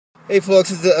Hey folks,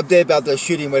 this is an update about the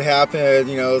shooting. What happened?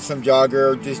 Some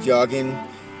jogger just jogging.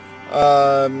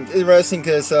 Interesting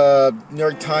because New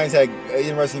York Times had an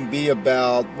interesting beat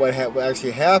about what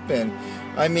actually happened.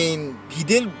 I mean, he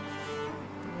did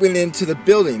went into the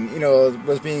building.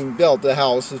 Was being built. The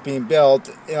house was being built,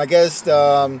 and I guess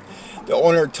the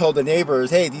owner told the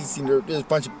neighbors, "Hey, there's a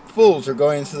bunch of fools are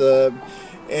going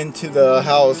into the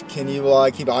house. Can you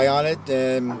keep an eye on it?"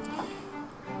 And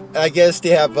I guess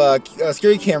they have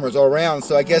security cameras all around,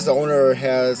 so I guess the owner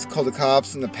has called the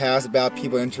cops in the past about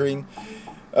people entering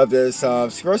of this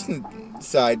security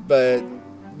side, but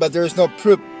there's no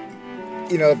proof,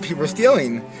 people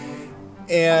stealing.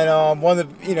 And one of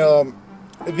the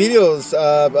videos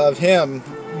of him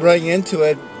running into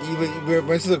it, he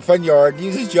went to the front yard. He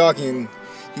was just jogging.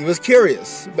 He was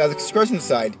curious about the construction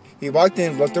side. He walked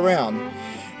in, looked around,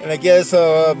 and I guess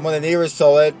one of the neighbors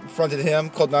saw it, fronted him,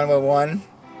 called 911.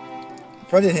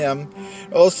 Fronted him.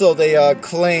 Also, they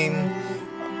claim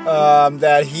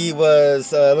that he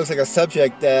was looks like a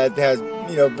subject that has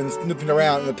been snooping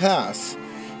around in the past,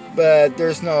 but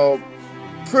there's no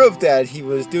proof that he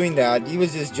was doing that. He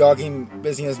was just jogging,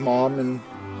 visiting his mom and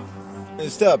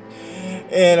stuff.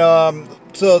 And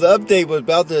so the update was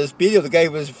about this video. The guy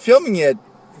who was filming it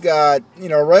got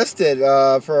arrested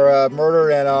for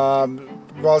murder and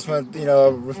harassment,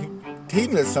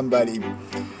 teaming with somebody.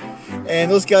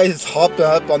 And those guys just hopped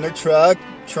up on their truck,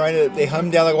 they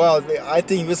hummed down like wild. I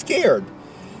think he was scared.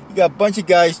 You got a bunch of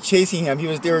guys chasing him.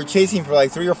 They were chasing him for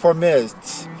like 3 or 4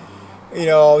 minutes. He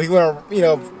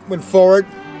went forward,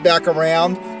 back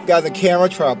around, got the camera,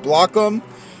 tried to block him,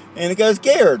 and the guy was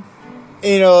scared.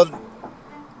 He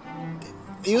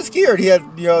was scared. He had,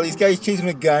 these guys chasing him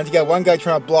with guns. You got one guy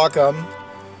trying to block him,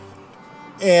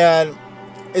 and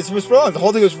it was wrong. The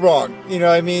whole thing was wrong.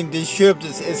 They should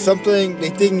have it's something,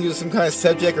 they think it was some kind of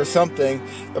subject or something.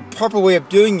 The proper way of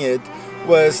doing it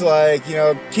was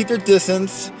keep their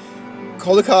distance,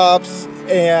 call the cops,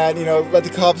 and, let the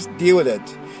cops deal with it.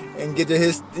 And get to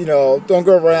his, don't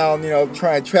go around,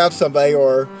 trying to trap somebody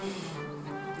or,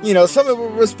 someone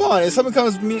will respond. If someone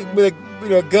comes to me with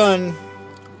a gun,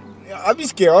 I'd be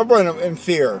scared. I'll run in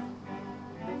fear,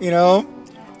 And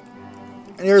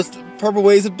there's proper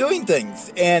ways of doing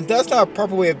things, and that's not a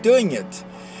proper way of doing it.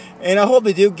 And I hope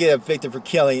they do get evicted for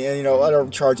killing and other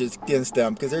charges against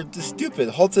them, because they're just stupid.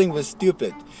 The whole thing was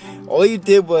stupid. All he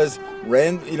did was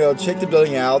check the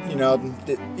building out. All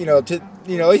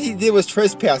he did was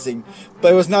trespassing,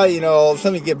 but it was not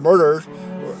something to get murdered.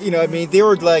 They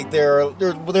were like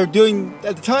they're doing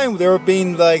at the time. They were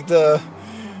being the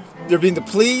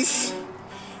police,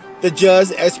 the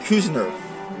judge, executioner,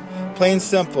 plain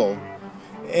simple.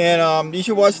 And you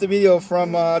should watch the video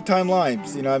from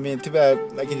Timelines. Too bad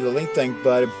I can do the link thing,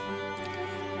 but the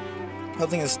whole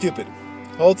thing is stupid.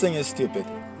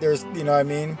 There's,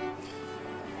 And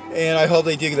I hope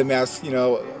they do get the mask,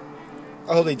 I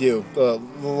hope they do. A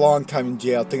long time in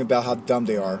jail, thinking about how dumb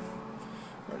they are.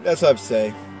 That's what I have to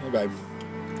say. Bye.